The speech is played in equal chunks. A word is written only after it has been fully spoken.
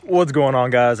What's going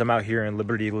on, guys? I'm out here in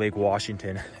Liberty Lake,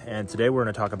 Washington, and today we're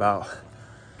going to talk about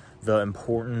the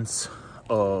importance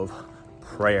of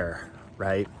prayer,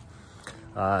 right?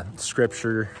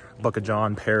 Scripture, Book of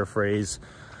John, paraphrase.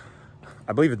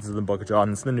 I believe it's in the Book of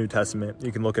John. It's the New Testament.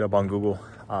 You can look it up on Google.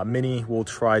 Many will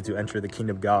try to enter the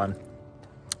kingdom of God,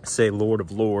 say Lord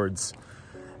of Lords,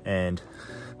 and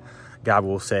God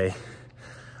will say,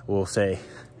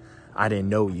 I didn't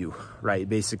know you, right?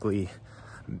 Basically,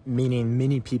 meaning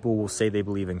many people will say they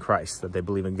believe in Christ, that they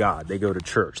believe in God. They go to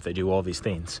church, they do all these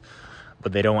things,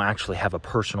 but they don't actually have a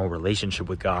personal relationship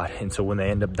with God. And so when they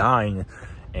end up dying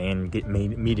and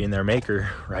meeting their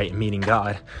maker, right, meeting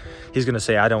God, he's going to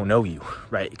say, I don't know you,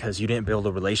 right? Because you didn't build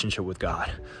a relationship with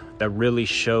God. That really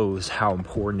shows how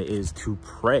important it is to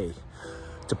pray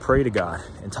to God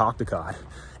and talk to God.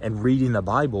 And reading the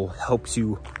Bible helps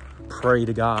you pray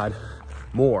to God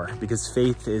more, because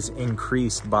faith is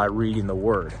increased by reading the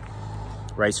word,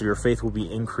 right? So your faith will be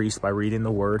increased by reading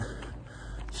the word,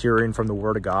 hearing from the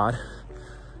word of God,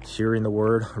 hearing the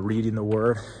word, reading the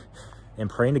word, and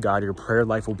praying to God. Your prayer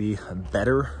life will be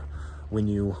better when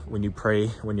you pray.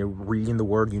 When you're reading the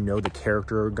word, you know the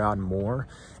character of God more,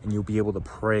 and you'll be able to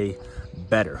pray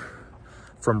better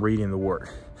from reading the word.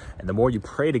 And the more you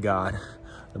pray to God,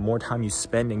 the more time you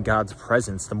spend in God's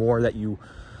presence, the more that you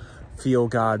feel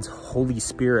God's Holy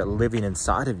Spirit living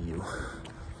inside of you,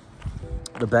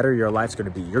 the better your life's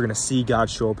going to be. You're going to see God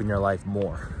show up in your life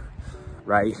more,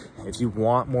 right? If you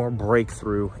want more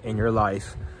breakthrough in your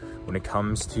life when it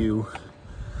comes to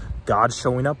God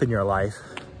showing up in your life,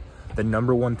 the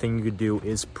number one thing you could do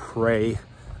is pray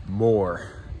more.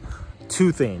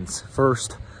 Two things.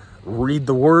 First, read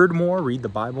the word more, read the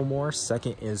Bible more.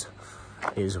 Second is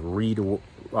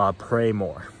pray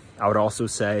more. I would also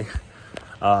say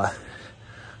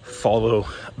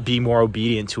be more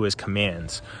obedient to his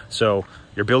commands. So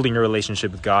you're building your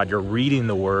relationship with God, you're reading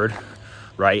the word,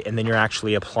 right? And then you're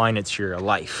actually applying it to your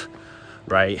life,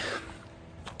 right?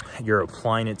 You're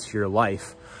applying it to your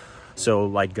life. So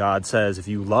like God says, if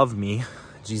you love me,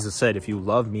 Jesus said, if you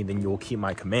love me, then you will keep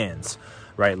my commands,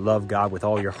 right? Love God with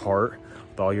all your heart,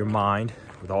 with all your mind,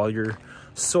 with all your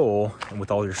soul, and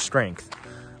with all your strength,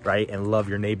 right? And love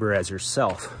your neighbor as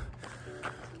yourself,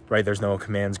 right? There's no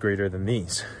commands greater than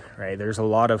these, right? There's a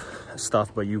lot of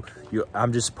stuff, but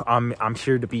I'm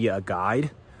here to be a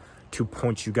guide to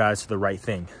point you guys to the right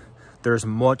thing. There's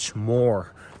much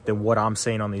more than what I'm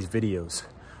saying on these videos,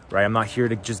 right? I'm not here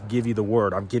to just give you the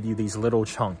word. I'll give you these little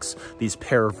chunks, these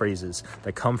paraphrases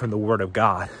that come from the word of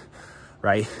God,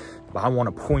 right? But I want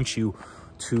to point you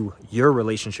to your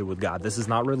relationship with God. This is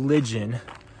not religion.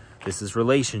 This is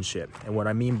relationship. And what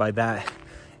I mean by that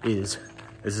is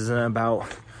this isn't about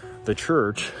the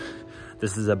church.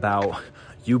 This is about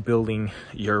you building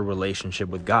your relationship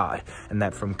with God. And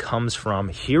that comes from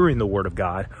hearing the word of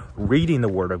God, reading the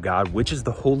word of God, which is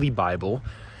the Holy Bible,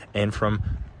 and from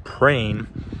praying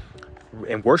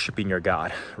and worshiping your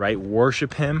God, right?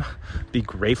 Worship him, be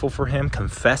grateful for him,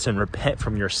 confess and repent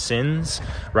from your sins,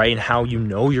 right? And how you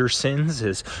know your sins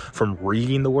is from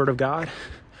reading the word of God,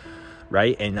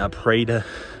 right? And pray to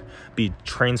be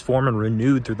transformed and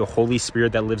renewed through the Holy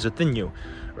Spirit that lives within you,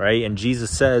 right? And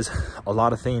Jesus says a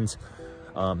lot of things.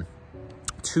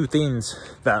 Two things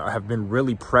that have been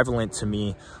really prevalent to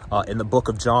me in the book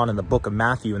of John, in the book of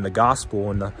Matthew, in the gospel,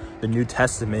 in the New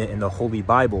Testament, in the Holy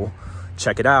Bible.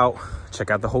 Check it out. Check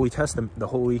out the Holy Testament, the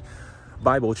Holy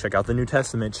Bible. Check out the New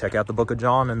Testament. Check out the book of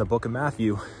John and the book of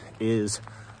Matthew. Is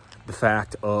the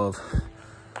fact of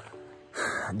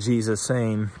Jesus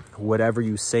saying, whatever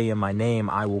you say in my name,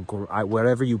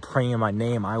 whatever you pray in my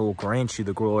name, I will grant you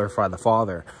to glorify the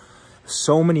Father.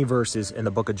 So many verses in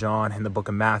the book of John, in the book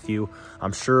of Matthew,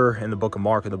 I'm sure in the book of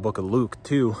Mark and the book of Luke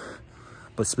too.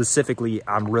 But specifically,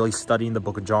 I'm really studying the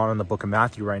book of John and the book of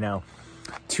Matthew right now.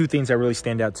 Two things that really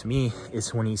stand out to me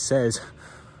is when he says,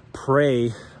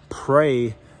 pray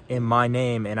in my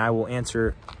name, and I will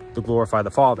answer to glorify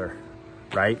the Father,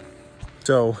 right?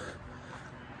 So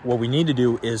what we need to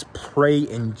do is pray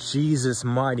in Jesus'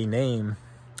 mighty name,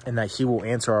 and that he will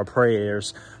answer our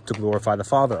prayers to glorify the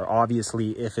Father.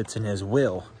 Obviously, if it's in his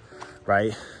will,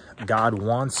 right? God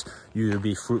wants you to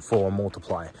be fruitful and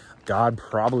multiply. God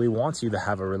probably wants you to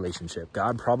have a relationship.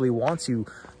 God probably wants you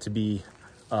to be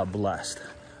blessed.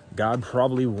 God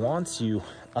probably wants you,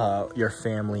 your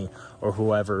family or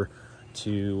whoever,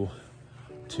 to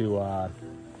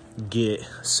get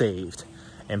saved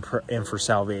and for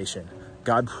salvation.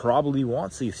 God probably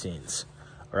wants these things,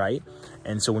 right?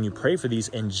 And so when you pray for these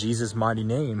in Jesus' mighty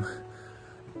name,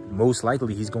 most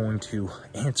likely he's going to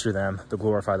answer them to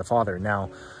glorify the Father. Now,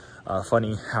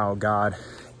 funny how God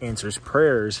answers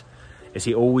prayers is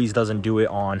he always doesn't do it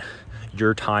on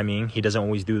your timing. He doesn't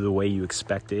always do it the way you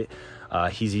expect it.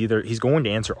 He's going to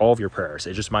answer all of your prayers.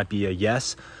 It just might be a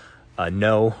yes, a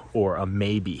no, or a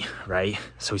maybe, right?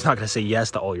 So he's not going to say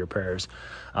yes to all your prayers.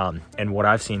 And what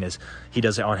I've seen is he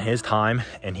does it on his time,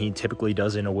 and he typically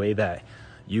does it in a way that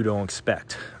you don't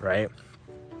expect, right?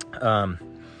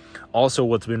 Also,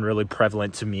 what's been really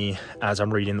prevalent to me as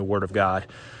I'm reading the Word of God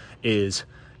is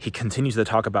he continues to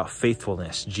talk about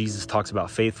faithfulness. Jesus talks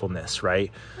about faithfulness,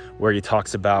 right? Where he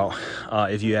talks about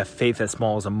if you have faith as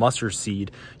small as a mustard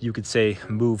seed, you could say,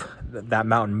 move that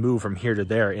mountain, move from here to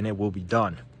there, and it will be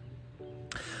done.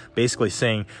 Basically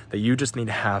saying that you just need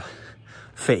to have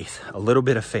faith, a little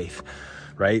bit of faith,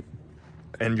 right?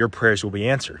 And your prayers will be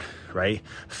answered, right?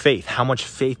 Faith. How much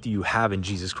faith do you have in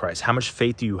Jesus Christ? How much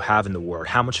faith do you have in the Word?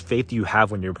 How much faith do you have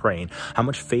when you're praying? How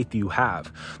much faith do you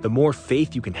have? The more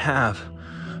faith you can have,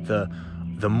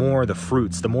 the more the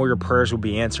fruits, the more your prayers will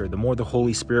be answered, the more the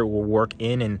Holy Spirit will work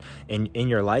in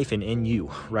your life and in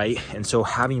you, right? And so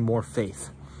having more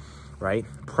faith, right?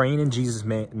 Praying in Jesus'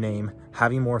 name,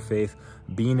 having more faith,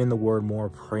 being in the Word more,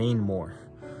 praying more,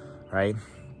 right?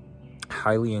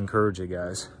 Highly encourage it,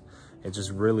 guys. It's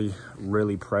just really,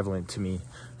 really prevalent to me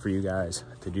for you guys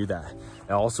to do that.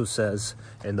 It also says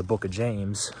in the book of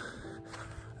James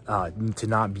to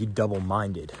not be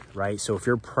double-minded, right? So if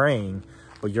you're praying,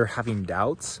 but you're having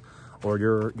doubts, or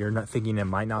you're not thinking it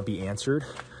might not be answered,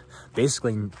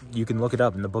 basically you can look it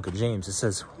up in the book of James. It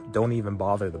says, don't even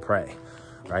bother to pray,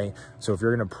 right? So if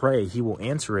you're going to pray, he will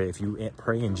answer it if you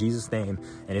pray in Jesus' name,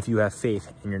 and if you have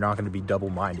faith, and you're not going to be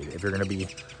double-minded. If you're going to be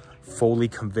fully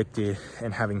convicted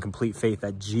and having complete faith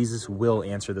that Jesus will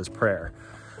answer this prayer.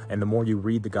 And the more you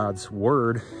read the God's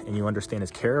Word and you understand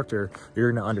his character,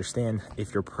 you're going to understand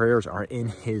if your prayers are in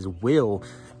his will,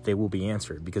 they will be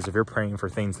answered. Because if you're praying for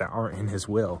things that aren't in his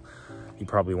will, he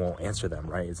probably won't answer them,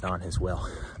 right? It's not in his will.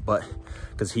 But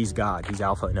because he's God, he's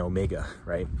Alpha and Omega,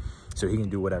 right? So he can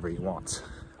do whatever he wants,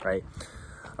 right?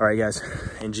 All right, guys,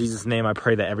 in Jesus' name, I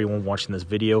pray that everyone watching this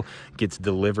video gets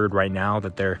delivered right now,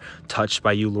 that they're touched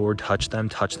by you, Lord. Touch them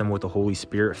with the Holy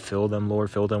Spirit. Fill them,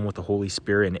 Lord. Fill them with the Holy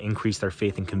Spirit and increase their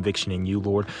faith and conviction in you,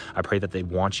 Lord. I pray that they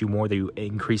want you more, that you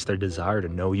increase their desire to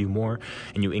know you more,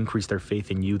 and you increase their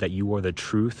faith in you, that you are the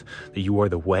truth, that you are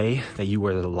the way, that you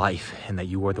are the life, and that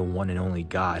you are the one and only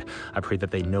God. I pray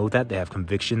that they know that, they have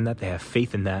conviction that, they have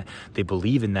faith in that, they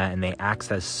believe in that, and they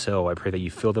act as so. I pray that you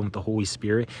fill them with the Holy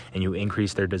Spirit and you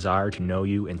increase their desire to know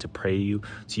you and to pray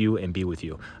to you and be with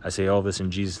you. I say all this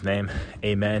in Jesus' name.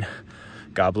 Amen.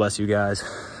 God bless you guys.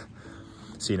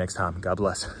 See you next time. God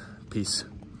bless. Peace.